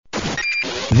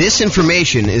This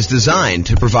information is designed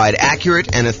to provide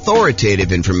accurate and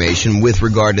authoritative information with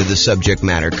regard to the subject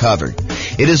matter covered.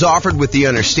 It is offered with the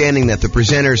understanding that the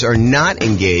presenters are not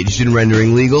engaged in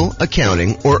rendering legal,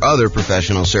 accounting, or other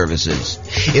professional services.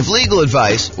 If legal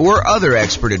advice or other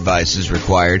expert advice is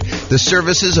required, the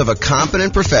services of a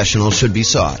competent professional should be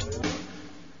sought.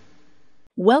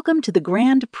 Welcome to the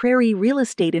Grand Prairie Real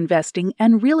Estate Investing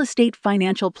and Real Estate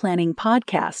Financial Planning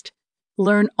podcast.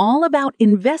 Learn all about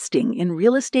investing in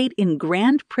real estate in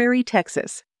Grand Prairie,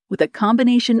 Texas, with a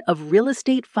combination of real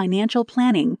estate financial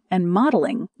planning and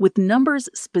modeling with numbers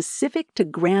specific to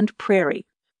Grand Prairie,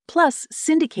 plus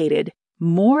syndicated,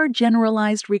 more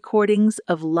generalized recordings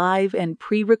of live and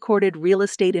pre-recorded real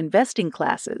estate investing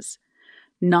classes.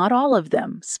 Not all of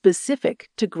them specific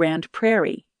to Grand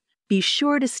Prairie. Be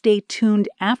sure to stay tuned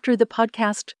after the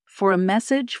podcast for a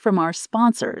message from our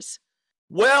sponsors.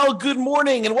 Well, good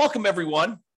morning and welcome,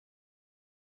 everyone.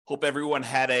 Hope everyone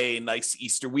had a nice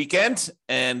Easter weekend,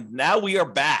 and now we are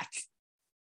back.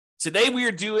 Today we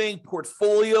are doing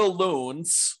Portfolio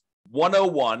Loans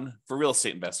 101 for real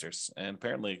estate investors, and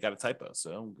apparently I got a typo,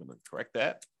 so I'm going to correct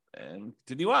that and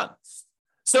continue on.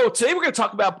 So today we're going to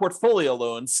talk about portfolio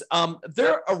loans.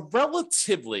 They're a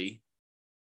relatively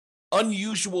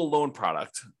unusual loan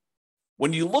product.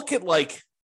 When you look at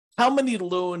how many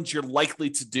loans you're likely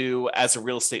to do as a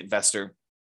real estate investor,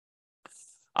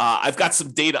 I've got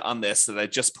some data on this that I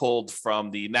just pulled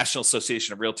from the National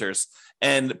Association of Realtors,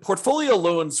 and portfolio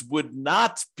loans would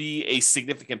not be a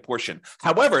significant portion.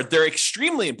 However, they're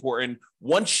extremely important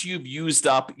once you've used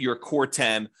up your core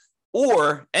 10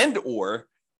 or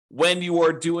when you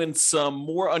are doing some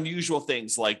more unusual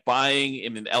things like buying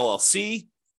in an LLC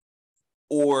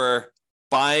or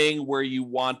buying where you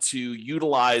want to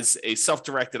utilize a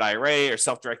self-directed IRA or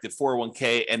self-directed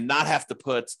 401k and not have to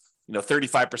put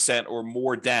 35% or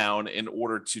more down in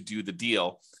order to do the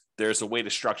deal. There's a way to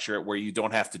structure it where you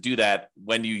don't have to do that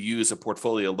when you use a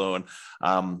portfolio loan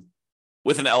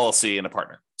with an LLC and a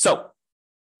partner. So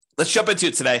let's jump into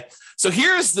it today. So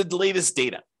here's the latest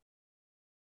data.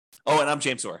 Oh, and I'm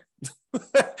James Orr,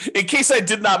 in case I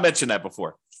did not mention that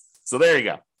before. So there you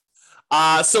go.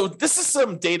 So this is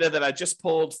some data that I just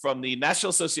pulled from the National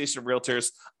Association of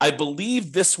Realtors. I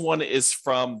believe this one is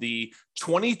from the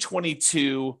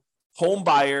 2022 home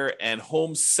buyer and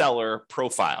home seller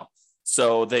profile.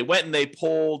 So they went and they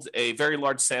pulled a very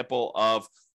large sample of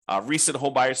recent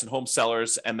home buyers and home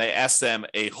sellers, and they asked them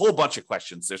a whole bunch of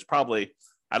questions. There's probably,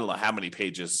 I don't know how many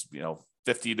pages,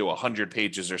 50 to 100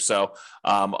 pages or so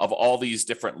of all these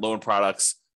different loan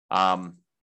products.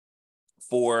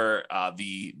 For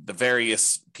the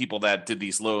various people that did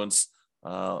these loans.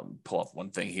 Pull up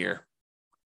one thing here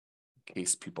in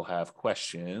case people have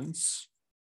questions.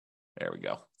 There we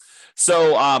go.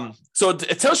 So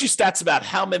it tells you stats about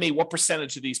what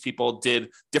percentage of these people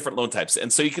did different loan types.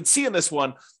 And so you can see in this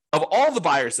one, of all the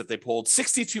buyers that they pulled,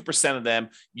 62% of them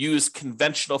used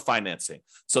conventional financing.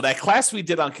 So that class we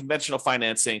did on conventional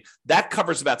financing, that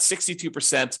covers about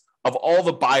 62% of all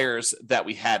the buyers that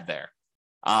we had there.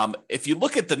 If you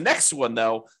look at the next one,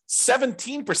 though,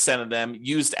 17% of them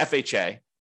used FHA,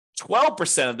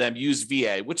 12% of them used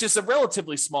VA, which is a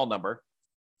relatively small number,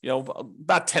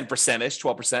 about 10%-ish,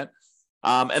 12%.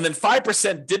 And then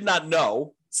 5% did not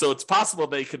know. So it's possible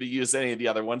they could have used any of the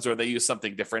other ones or they used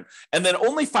something different. And then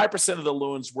only 5% of the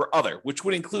loans were other, which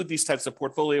would include these types of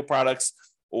portfolio products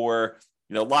or,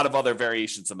 a lot of other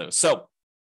variations on those. So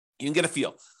you can get a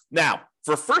feel. Now,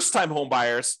 for first-time home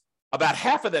buyers, about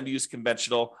half of them used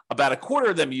conventional, about a quarter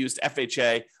of them used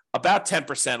FHA, about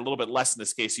 10%, a little bit less in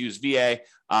this case, used VA,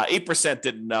 8%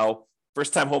 didn't know.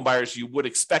 First-time home buyers, you would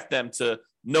expect them to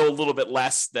know a little bit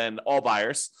less than all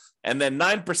buyers. And then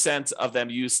 9% of them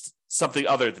used something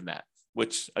other than that,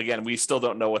 which, again, we still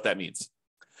don't know what that means.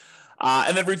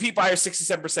 And then repeat buyers,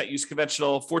 67% used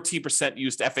conventional, 14%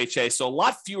 used FHA. So a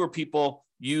lot fewer people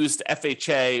used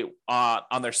FHA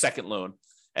on their second loan.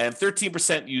 And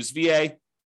 13% used VA.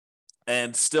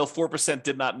 And still 4%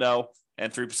 did not know,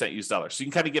 and 3% used dollars. So you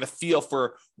can kind of get a feel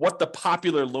for what the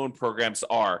popular loan programs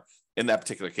are in that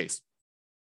particular case.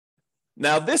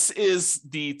 Now, this is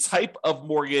the type of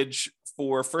mortgage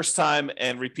for first-time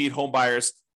and repeat home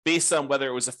buyers based on whether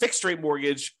it was a fixed-rate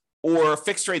mortgage or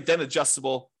fixed rate then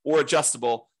adjustable, or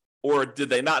did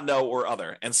they not know, or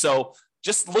other. And so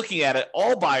just looking at it,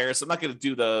 all buyers, I'm not going to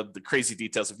do the crazy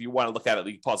details. If you want to look at it,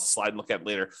 you can pause the slide and look at it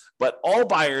later. But all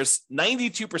buyers,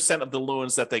 92% of the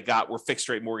loans that they got were fixed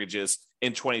rate mortgages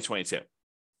in 2022,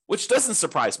 which doesn't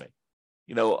surprise me.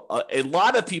 A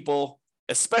lot of people,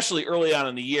 especially early on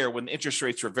in the year when interest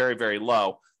rates were very, very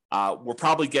low, were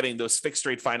probably getting those fixed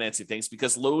rate financing things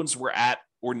because loans were at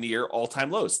or near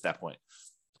all-time lows at that point.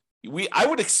 I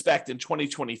would expect in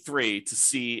 2023 to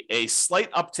see a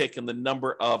slight uptick in the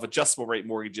number of adjustable rate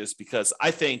mortgages, because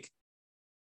I think,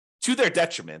 to their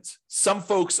detriment, some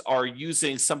folks are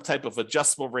using some type of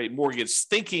adjustable rate mortgage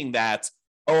thinking that,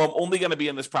 oh, I'm only going to be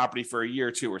in this property for a year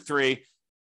or 2 or 3,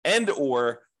 and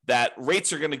or that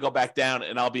rates are going to go back down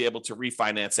and I'll be able to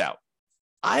refinance out.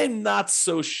 I'm not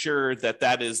so sure that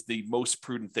that is the most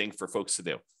prudent thing for folks to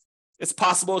do. It's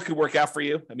possible it could work out for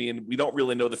you. I mean, we don't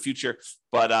really know the future,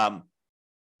 but I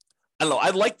don't know.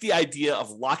 I like the idea of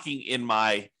locking in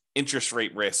my interest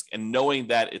rate risk and knowing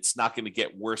that it's not going to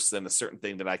get worse than a certain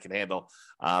thing that I can handle.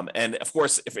 And of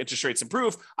course, if interest rates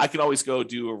improve, I can always go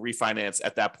do a refinance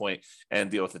at that point and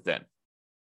deal with it then.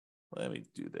 Let me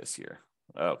do this here.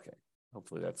 Okay.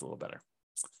 Hopefully that's a little better.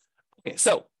 Okay.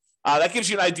 So that gives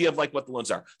you an idea of like what the loans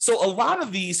are. So a lot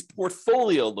of these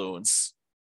portfolio loans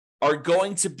are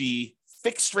going to be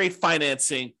fixed rate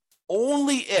financing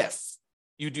only if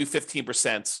you do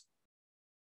 15%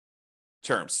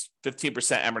 terms, 15%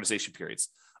 amortization periods.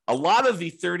 A lot of the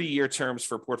 30-year terms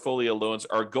for portfolio loans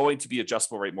are going to be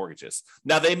adjustable rate mortgages.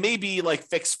 Now, they may be like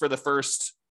fixed for the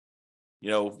first,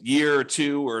 year or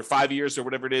 2 or 5 years or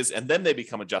whatever it is, and then they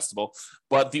become adjustable.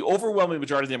 But the overwhelming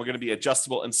majority of them are going to be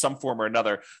adjustable in some form or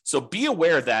another. So be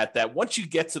aware that once you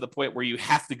get to the point where you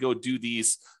have to go do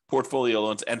these portfolio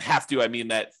loans, and have to, I mean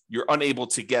that you're unable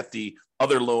to get the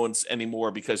other loans anymore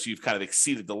because you've kind of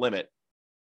exceeded the limit,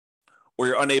 or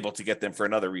you're unable to get them for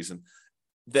another reason,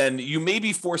 then you may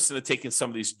be forced into taking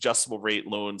some of these adjustable rate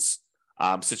loans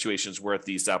situations where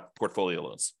these portfolio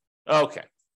loans. Okay.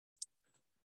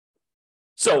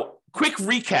 So quick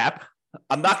recap.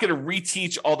 I'm not going to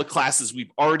reteach all the classes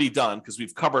we've already done because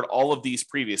we've covered all of these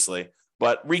previously,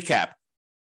 but recap.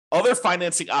 Other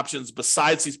financing options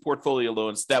besides these portfolio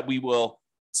loans that we will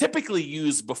typically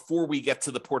use before we get to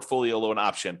the portfolio loan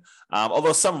option,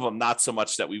 although some of them not so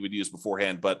much that we would use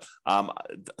beforehand, but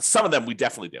some of them we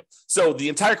definitely do. So the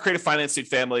entire creative financing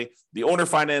family, the owner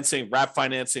financing, wrap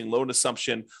financing, loan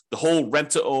assumption, the whole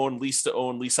rent-to-own, lease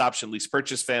option, lease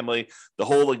purchase family, the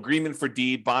whole agreement for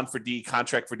deed, bond for deed,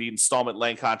 contract for deed, installment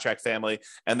land contract family,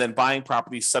 and then buying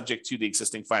properties subject to the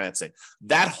existing financing.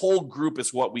 That whole group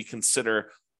is what we consider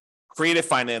creative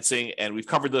financing, and we've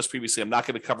covered those previously. I'm not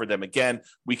going to cover them again.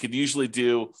 We could usually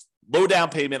do low down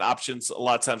payment options a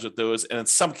lot of times with those, and in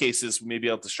some cases, we may be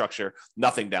able to structure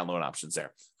nothing down loan options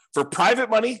there. For private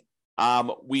money,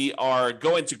 we are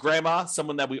going to grandma,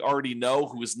 someone that we already know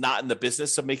who is not in the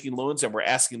business of making loans, and we're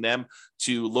asking them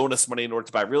to loan us money in order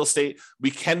to buy real estate. We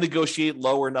can negotiate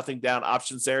low or nothing down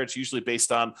options there. It's usually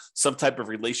based on some type of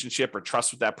relationship or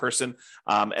trust with that person,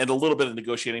 and a little bit of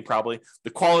negotiating probably.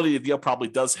 The quality of the deal probably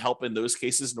does help in those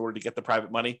cases in order to get the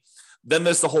private money. Then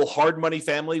there's the whole hard money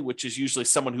family, which is usually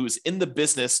someone who is in the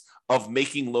business of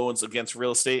making loans against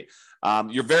real estate.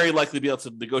 You're very likely to be able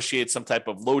to negotiate some type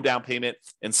of low down payment.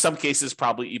 In some cases,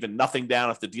 probably even nothing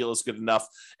down if the deal is good enough.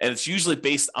 And it's usually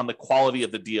based on the quality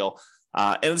of the deal.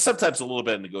 And sometimes a little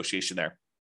bit of negotiation there.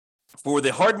 For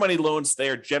the hard money loans, they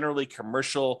are generally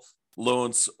commercial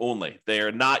loans only. They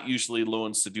are not usually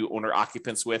loans to do owner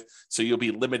occupants with. So you'll be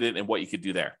limited in what you could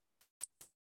do there.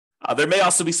 There may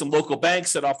also be some local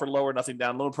banks that offer low or nothing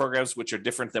down loan programs, which are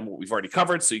different than what we've already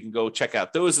covered. So you can go check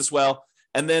out those as well.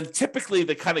 And then typically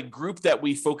the kind of group that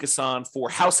we focus on for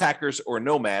house hackers or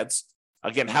nomads.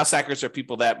 Again, house hackers are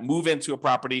people that move into a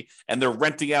property and they're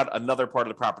renting out another part of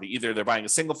the property. Either they're buying a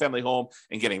single family home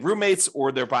and getting roommates,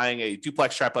 or they're buying a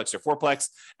duplex, triplex, or fourplex,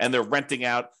 and they're renting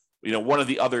out, one of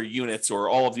the other units or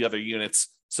all of the other units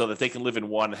so that they can live in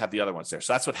one and have the other ones there.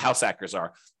 So that's what house hackers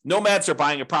are. Nomads are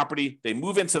buying a property. They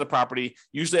move into the property,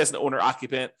 usually as an owner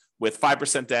occupant with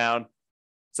 5% down,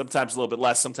 sometimes a little bit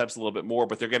less, sometimes a little bit more,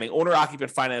 but they're getting owner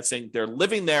occupant financing. They're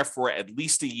living there for at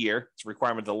least a year. It's a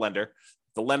requirement of the lender.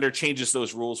 The lender changes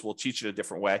those rules. We'll teach it a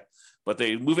different way, but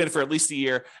they move in for at least a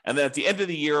year. And then at the end of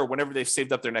the year, or whenever they've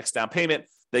saved up their next down payment,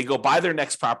 they go buy their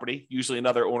next property, usually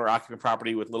another owner occupant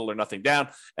property with little or nothing down.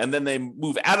 And then they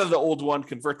move out of the old one,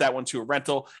 convert that one to a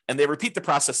rental, and they repeat the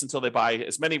process until they buy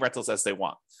as many rentals as they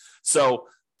want. So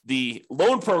the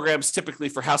loan programs typically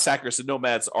for house hackers and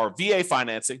nomads are VA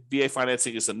financing. VA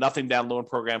financing is a nothing down loan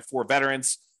program for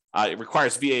veterans. It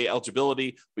requires VA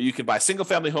eligibility, but you can buy single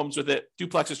family homes with it,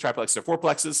 duplexes, triplexes, or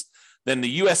fourplexes. Then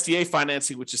the USDA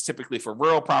financing, which is typically for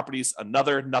rural properties,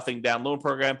 another nothing down loan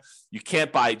program. You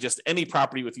can't buy just any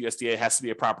property with USDA. It has to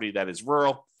be a property that is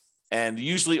rural, and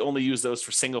usually only use those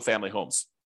for single family homes.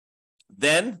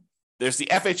 Then there's the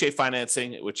FHA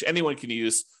financing, which anyone can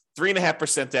use.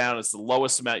 3.5% down is the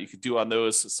lowest amount you could do on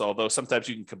those. So although sometimes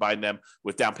you can combine them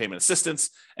with down payment assistance,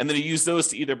 and then you use those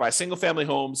to either buy single family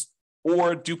homes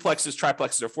or duplexes,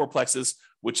 triplexes, or fourplexes,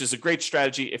 which is a great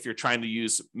strategy if you're trying to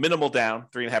use minimal down,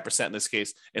 3.5% in this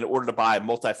case, in order to buy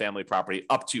multifamily property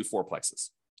up to fourplexes.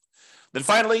 Then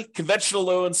finally, conventional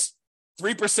loans,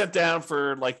 3% down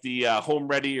for like the Home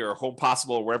Ready or Home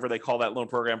Possible, or wherever they call that loan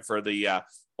program for the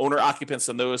owner occupants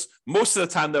on those. Most of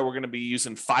the time, though, we're going to be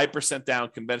using 5% down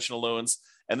conventional loans.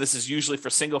 And this is usually for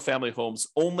single family homes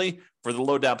only. For the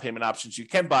low down payment options, you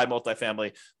can buy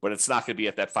multifamily, but it's not going to be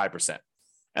at that 5%.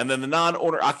 And then the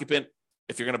non-owner occupant,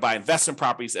 if you're going to buy investment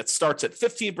properties, it starts at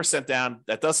 15% down.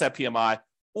 That does have PMI,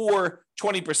 or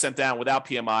 20% down without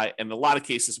PMI. And in a lot of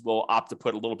cases, we'll opt to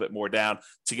put a little bit more down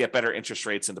to get better interest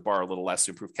rates and to borrow a little less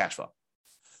to improve cash flow.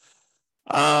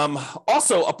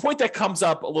 Also, a point that comes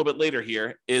up a little bit later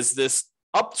here is this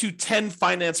up to 10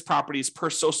 finance properties per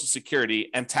Social Security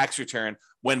and tax return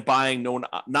when buying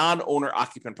non-owner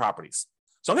occupant properties.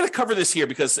 So I'm going to cover this here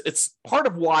because it's part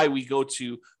of why we go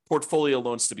to portfolio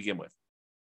loans to begin with.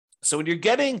 So when you're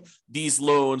getting these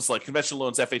loans, like conventional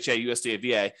loans, FHA, USDA,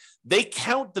 VA, they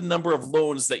count the number of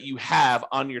loans that you have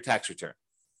on your tax return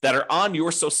that are on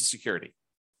your Social Security.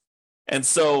 And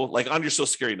so like on your Social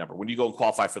Security number, when you go and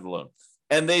qualify for the loan.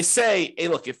 And they say, hey,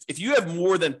 look, if you have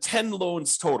more than 10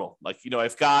 loans total, like,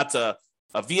 I've got a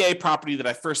VA property that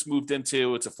I first moved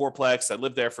into. It's a fourplex. I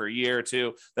lived there for a year or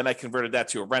two. Then I converted that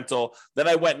to a rental. Then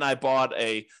I went and I bought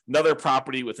another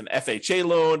property with an FHA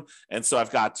loan. And so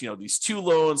I've got, these two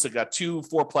loans. I've got two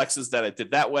fourplexes that I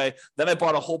did that way. Then I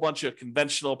bought a whole bunch of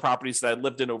conventional properties that I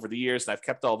lived in over the years, and I've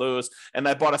kept all those. And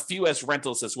I bought a few as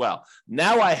rentals as well.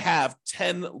 Now I have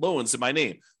 10 loans in my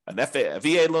name. A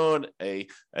VA loan, a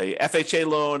FHA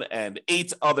loan, and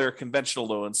 8 other conventional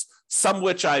loans, some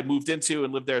which I moved into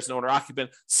and lived there as an owner occupant,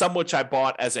 some which I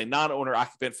bought as a non-owner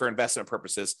occupant for investment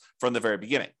purposes from the very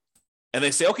beginning. And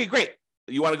they say, okay, great.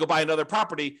 You want to go buy another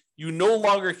property. You no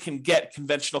longer can get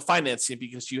conventional financing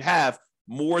because you have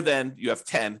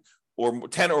 10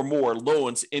 or more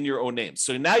loans in your own name.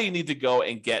 So now you need to go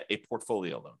and get a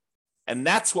portfolio loan. And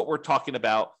that's what we're talking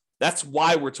about. That's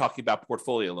why we're talking about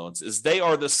portfolio loans, is they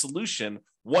are the solution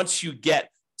once you get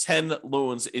 10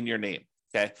 loans in your name,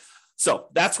 okay? So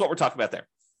that's what we're talking about there.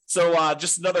 So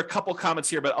just another couple comments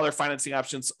here about other financing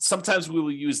options. Sometimes we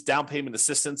will use down payment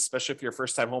assistance, especially if you're a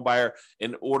first-time home buyer,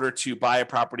 in order to buy a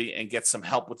property and get some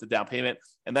help with the down payment.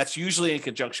 And that's usually in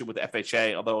conjunction with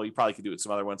FHA, although you probably could do it with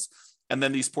some other ones. And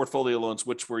then these portfolio loans,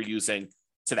 which we're using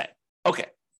today. Okay,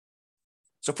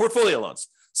 so portfolio loans.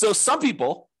 So some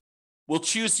people will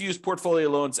choose to use portfolio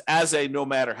loans as a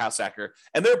nomad or house hacker,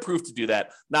 and they're approved to do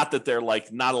that. Not that they're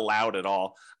like not allowed at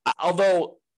all.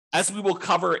 Although, as we will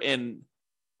cover in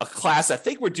a class I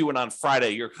think we're doing on Friday,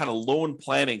 your kind of loan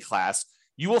planning class,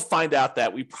 you will find out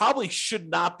that we probably should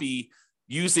not be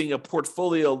using a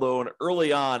portfolio loan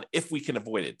early on if we can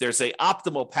avoid it. There's an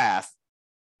optimal path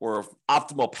or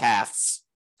optimal paths,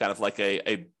 kind of like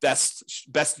a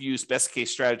best use, best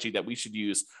case strategy that we should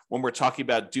use when we're talking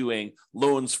about doing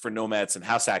loans for nomads and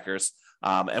house hackers.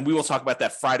 And we will talk about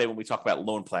that Friday when we talk about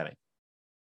loan planning.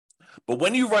 But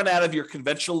when you run out of your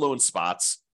conventional loan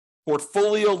spots,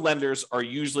 portfolio lenders are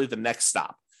usually the next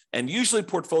stop. And usually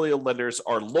portfolio lenders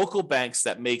are local banks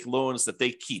that make loans that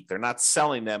they keep. They're not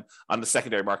selling them on the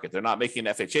secondary market. They're not making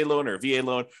an FHA loan or a VA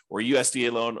loan or a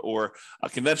USDA loan or a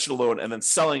conventional loan and then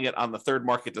selling it on the third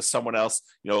market to someone else,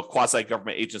 a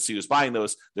quasi-government agency who's buying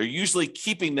those. They're usually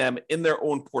keeping them in their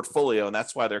own portfolio, and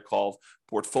that's why they're called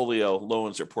portfolio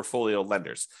loans or portfolio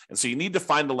lenders. And so you need to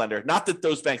find the lender. Not that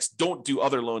those banks don't do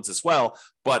other loans as well,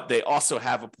 but they also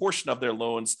have a portion of their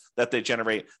loans that they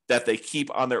generate that they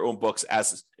keep on their own books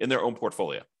as in their own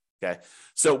portfolio. Okay.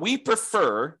 So we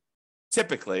prefer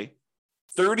typically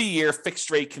 30-year fixed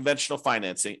rate conventional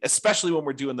financing, especially when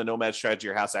we're doing the nomad strategy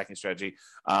or house hacking strategy,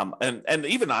 and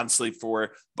even honestly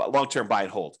for long-term buy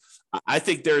and hold. I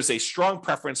think there's a strong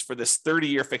preference for this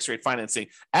 30-year fixed rate financing,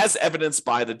 as evidenced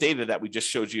by the data that we just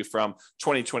showed you from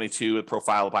 2022 with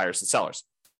profile of buyers and sellers.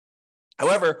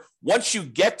 However, once you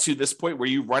get to this point where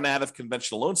you run out of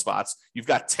conventional loan spots, you've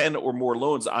got 10 or more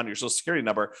loans on your Social Security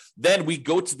number, then we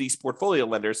go to these portfolio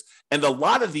lenders. And a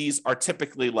lot of these are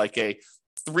typically like a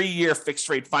 3-year fixed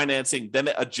rate financing, then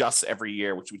it adjusts every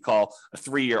year, which we call a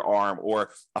 3-year ARM, or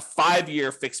a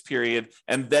 5-year fixed period,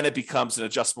 and then it becomes an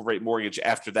adjustable rate mortgage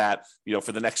after that,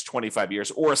 for the next 25 years,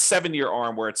 or a 7-year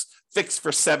ARM where it's fixed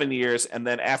for 7 years, and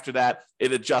then after that,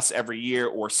 it adjusts every year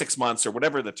or 6 months or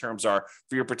whatever the terms are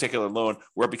for your particular loan,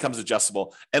 where it becomes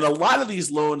adjustable. And a lot of these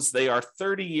loans, they are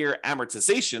 30-year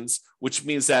amortizations which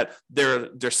means that they're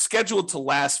scheduled to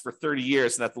last for 30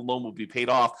 years and that the loan will be paid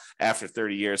off after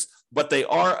 30 years. But they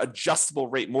are adjustable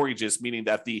rate mortgages, meaning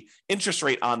that the interest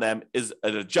rate on them is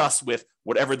adjust with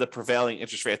whatever the prevailing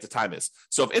interest rate at the time is.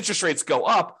 So if interest rates go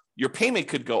up, your payment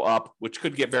could go up, which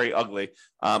could get very ugly.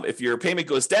 If your payment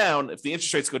goes down, if the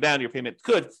interest rates go down, your payment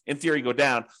could, in theory, go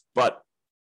down. But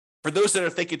for those that are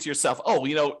thinking to yourself, oh,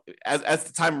 as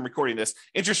the time I'm recording this,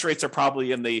 interest rates are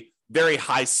probably in the very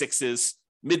high sixes,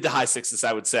 mid to high sixes,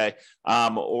 I would say,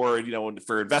 or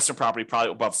for investment property,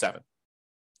 probably above 7.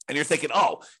 And you're thinking,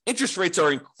 oh, interest rates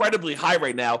are incredibly high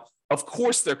right now. Of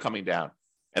course they're coming down.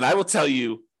 And I will tell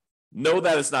you, no,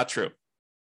 that is not true.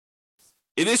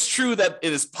 It is true that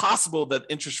it is possible that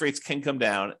interest rates can come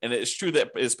down, and it is true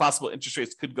that it is possible interest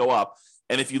rates could go up.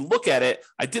 And if you look at it,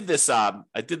 I did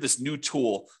this new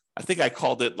tool. I think I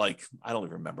called it I don't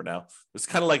even remember now. It's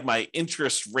kind of like my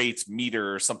interest rate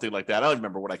meter or something like that. I don't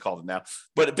remember what I called it now.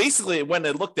 But basically, when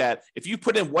I looked at, if you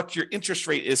put in what your interest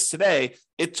rate is today,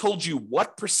 it told you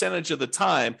what percentage of the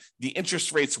time the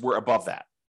interest rates were above that.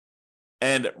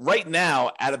 And right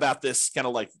now, at about this kind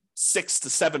of 6 to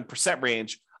 7%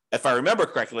 range, if I remember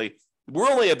correctly, we're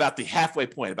only about the halfway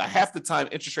point. About half the time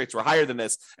interest rates were higher than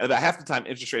this, and about half the time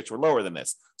interest rates were lower than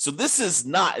this. So this is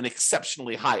not an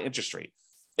exceptionally high interest rate.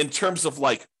 In terms of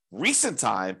recent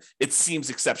time, it seems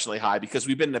exceptionally high because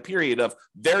we've been in a period of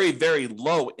very, very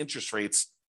low interest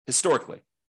rates historically.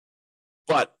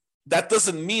 But that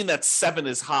doesn't mean that 7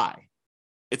 is high.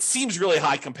 It seems really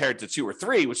high compared to 2 or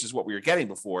 3, which is what we were getting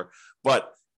before,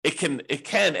 but it can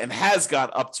and has gone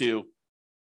up to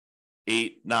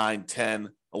 8, 9, 10,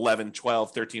 11,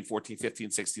 12, 13, 14,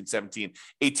 15, 16, 17,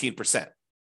 18%.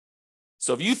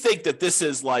 So if you think that this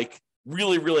is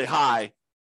really, really high,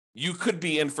 you could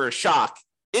be in for a shock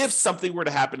if something were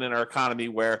to happen in our economy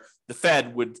where the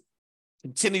Fed would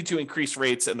continue to increase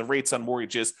rates and the rates on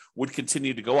mortgages would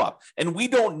continue to go up. And we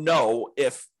don't know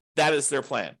if that is their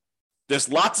plan. There's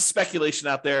lots of speculation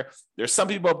out there. There's some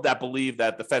people that believe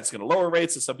that the Fed's going to lower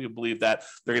rates, and some people believe that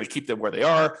they're going to keep them where they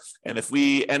are. And if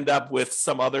we end up with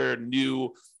some other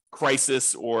new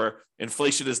crisis or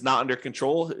inflation is not under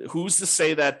control, who's to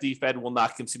say that the Fed will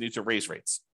not continue to raise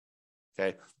rates?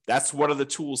 Okay, that's one of the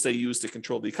tools they use to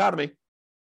control the economy.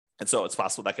 And so it's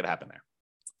possible that could happen there.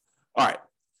 All right.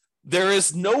 There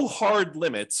is no hard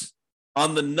limit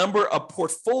on the number of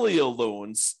portfolio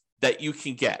loans that you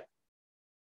can get,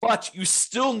 but you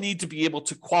still need to be able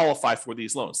to qualify for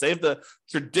these loans. They have the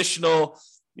traditional,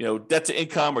 debt to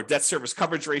income or debt service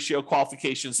coverage ratio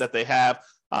qualifications that they have.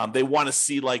 They want to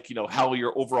see how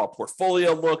your overall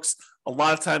portfolio looks. A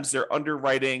lot of times their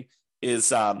underwriting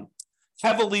is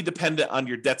heavily dependent on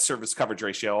your debt service coverage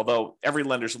ratio, although every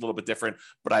lender is a little bit different,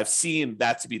 but I've seen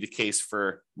that to be the case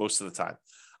for most of the time.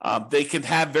 They can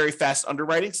have very fast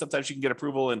underwriting. Sometimes you can get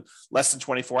approval in less than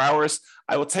 24 hours.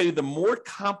 I will tell you, the more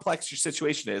complex your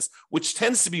situation is, which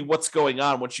tends to be what's going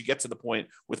on once you get to the point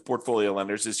with portfolio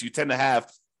lenders, is you tend to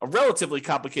have a relatively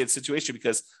complicated situation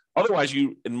because otherwise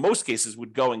you, in most cases,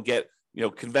 would go and get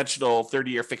conventional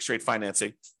 30-year fixed rate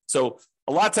financing. So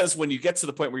a lot of times when you get to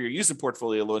the point where you're using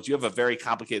portfolio loans, you have a very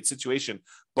complicated situation.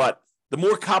 But the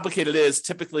more complicated it is,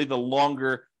 typically the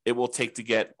longer it will take to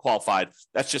get qualified.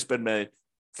 That's just been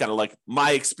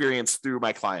my experience through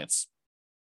my clients.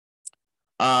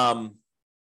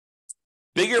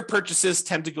 Bigger purchases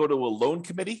tend to go to a loan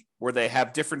committee where they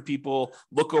have different people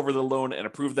look over the loan and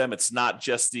approve them. It's not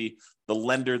just the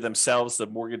lender themselves, the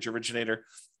mortgage originator.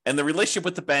 And the relationship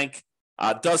with the bank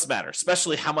does matter,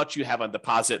 especially how much you have on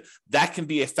deposit. That can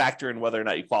be a factor in whether or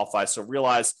not you qualify. So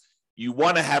realize you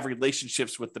want to have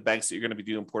relationships with the banks that you're going to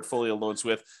be doing portfolio loans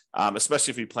with,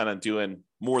 especially if you plan on doing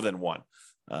more than one.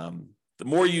 The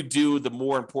more you do, the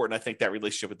more important I think that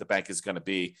relationship with the bank is going to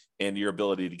be in your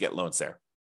ability to get loans there.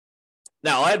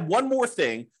 Now, I had one more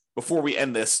thing before we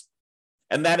end this,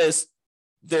 and that is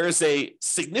there's a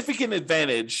significant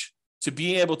advantage to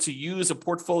being able to use a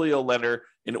portfolio lender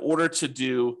in order to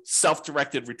do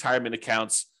self-directed retirement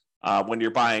accounts when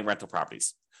you're buying rental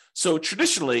properties. So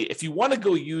traditionally, if you want to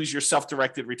go use your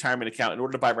self-directed retirement account in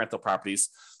order to buy rental properties,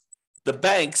 the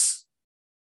banks,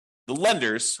 the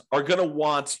lenders are going to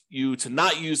want you to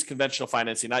not use conventional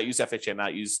financing, not use FHA,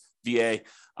 not use VA,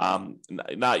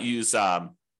 not use, I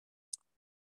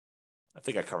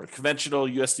think I covered conventional,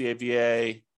 USDA,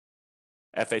 VA,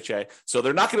 FHA. So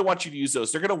they're not going to want you to use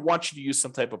those. They're going to want you to use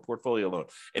some type of portfolio loan.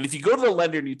 And if you go to the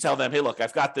lender and you tell them, hey, look,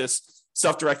 I've got this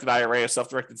self-directed IRA or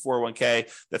self-directed 401k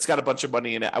that's got a bunch of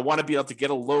money in it. I want to be able to get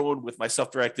a loan with my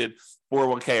self-directed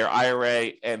 401k or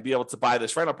IRA and be able to buy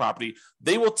this rental property.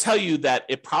 They will tell you that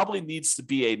it probably needs to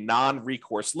be a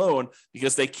non-recourse loan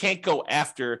because they can't go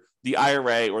after the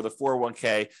IRA or the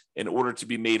 401k in order to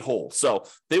be made whole. So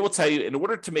they will tell you in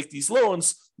order to make these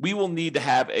loans, we will need to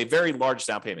have a very large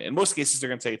down payment. In most cases, they're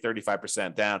going to take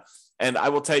 35% down. And I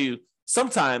will tell you,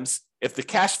 sometimes if the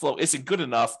cash flow isn't good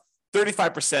enough,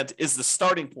 35% is the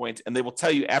starting point, and they will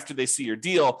tell you after they see your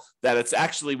deal that it's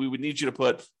actually, we would need you to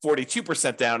put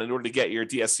 42% down in order to get your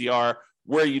DSCR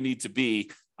where you need to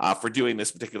be for doing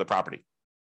this particular property.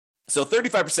 So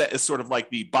 35% is sort of like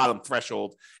the bottom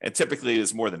threshold, and typically it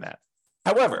is more than that.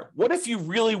 However, what if you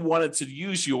really wanted to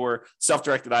use your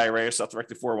self-directed IRA or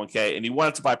self-directed 401k and you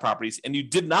wanted to buy properties and you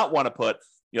did not want to put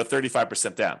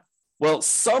 35% down? Well,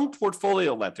 some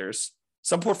portfolio lenders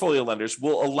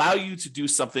will allow you to do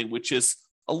something which is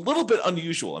a little bit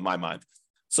unusual in my mind.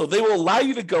 So they will allow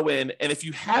you to go in, and if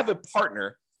you have a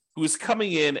partner who is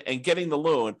coming in and getting the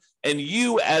loan, and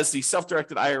you as the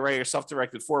self-directed IRA or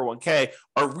self-directed 401k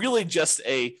are really just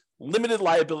a limited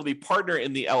liability partner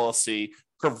in the LLC,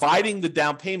 providing the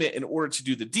down payment in order to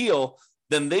do the deal,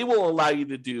 then they will allow you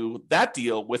to do that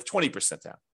deal with 20%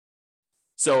 down.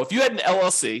 So if you had an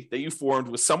LLC that you formed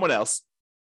with someone else,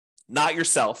 not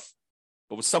yourself,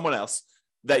 but with someone else,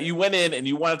 that you went in and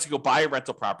you wanted to go buy a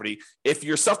rental property, if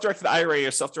your self-directed IRA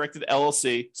or self-directed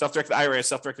LLC, self-directed IRA,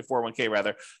 self-directed 401k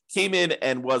rather, came in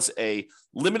and was a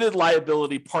limited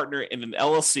liability partner in an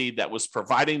LLC that was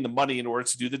providing the money in order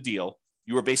to do the deal,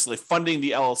 you were basically funding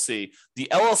the LLC. The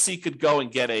LLC could go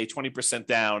and get a 20%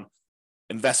 down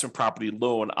investment property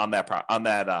loan on the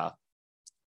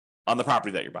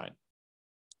property that you're buying.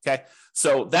 Okay,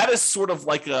 so that is sort of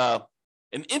like an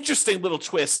interesting little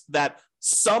twist that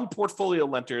some portfolio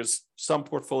lenders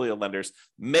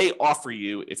may offer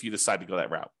you if you decide to go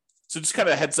that route. So just kind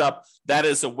of a heads up, that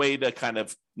is a way to kind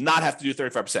of not have to do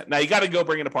 35%. Now you got to go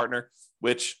bring in a partner,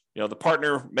 which, the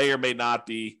partner may or may not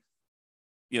be,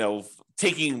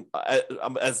 taking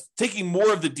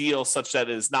more of the deal such that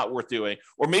it is not worth doing,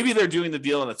 or maybe they're doing the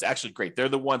deal and it's actually great. They're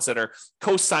the ones that are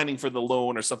co-signing for the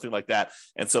loan or something like that.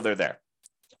 And so they're there.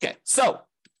 Okay. So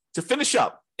to finish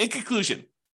up, in conclusion,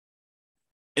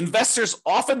 investors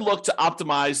often look to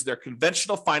optimize their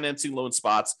conventional financing loan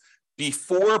spots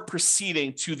before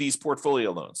proceeding to these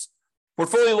portfolio loans.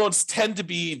 Portfolio loans tend to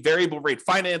be variable rate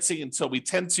financing, and so we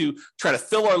tend to try to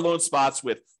fill our loan spots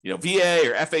with VA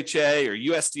or FHA or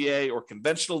USDA or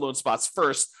conventional loan spots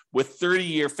first with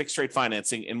 30-year fixed rate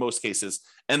financing in most cases.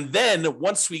 And then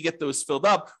once we get those filled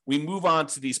up, we move on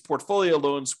to these portfolio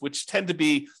loans, which tend to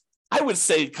be, I would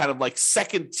say, kind of like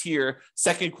second tier,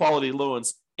 second quality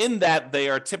loans, in that they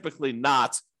are typically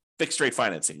not fixed rate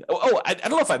financing. I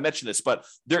don't know if I mentioned this, but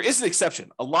there is an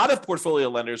exception. A lot of portfolio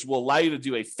lenders will allow you to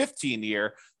do a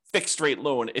 15-year fixed rate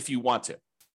loan if you want to.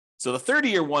 So the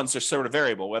 30-year ones are sort of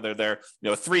variable, whether they're a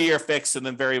 3-year fixed and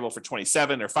then variable for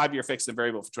 27, or 5-year fixed and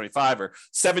variable for 25, or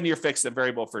 7-year fixed and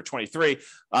variable for 23.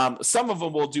 Some of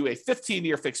them will do a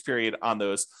 15-year fixed period on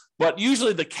those, but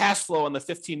usually the cash flow on the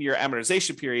 15-year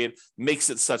amortization period makes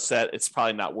it such that it's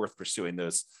probably not worth pursuing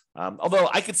those. Although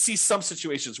I could see some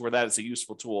situations where that is a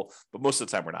useful tool, but most of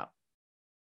the time we're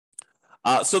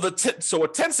not. So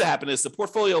what tends to happen is the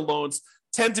portfolio loans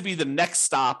tend to be the next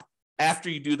stop after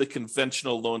you do the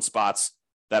conventional loan spots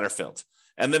that are filled.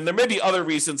 And then there may be other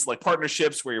reasons like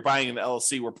partnerships where you're buying an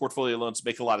LLC where portfolio loans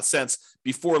make a lot of sense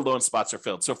before loan spots are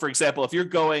filled. So for example, if you're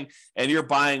going and you're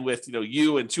buying with,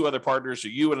 you and 2 other partners, or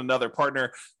you and another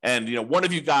partner, and, one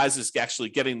of you guys is actually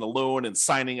getting the loan and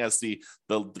signing as the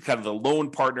kind of the loan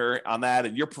partner on that,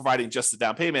 and you're providing just the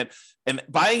down payment, and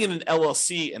buying in an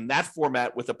LLC in that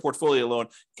format with a portfolio loan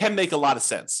can make a lot of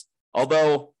sense.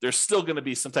 Although there's still going to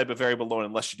be some type of variable loan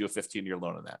unless you do a 15-year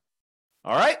loan on that.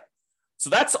 All right. So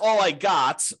that's all I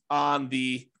got on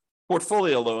the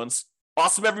portfolio loans.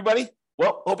 Awesome, everybody.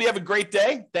 Well, hope you have a great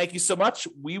day. Thank you so much.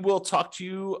 We will talk to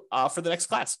you for the next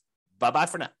class. Bye-bye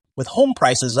for now. With home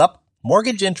prices up,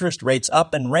 mortgage interest rates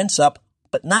up, and rents up,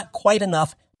 but not quite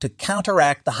enough to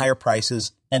counteract the higher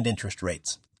prices and interest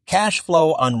rates. Cash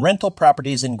flow on rental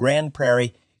properties in Grand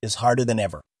Prairie is harder than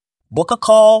ever. Book a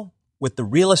call with the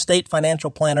Real Estate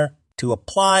Financial Planner to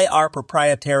apply our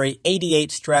proprietary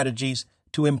 88 strategies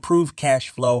to improve cash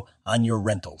flow on your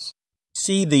rentals.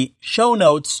 See the show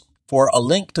notes for a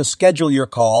link to schedule your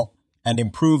call and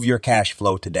improve your cash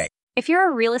flow today. If you're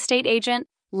a real estate agent,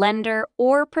 lender,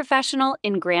 or professional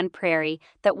in Grand Prairie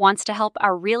that wants to help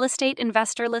our real estate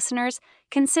investor listeners,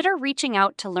 consider reaching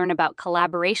out to learn about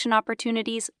collaboration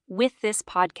opportunities with this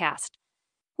podcast.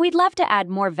 We'd love to add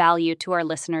more value to our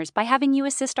listeners by having you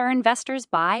assist our investors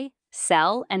buy,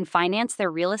 sell, and finance their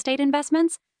real estate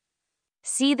investments.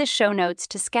 See the show notes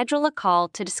to schedule a call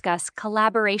to discuss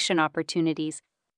collaboration opportunities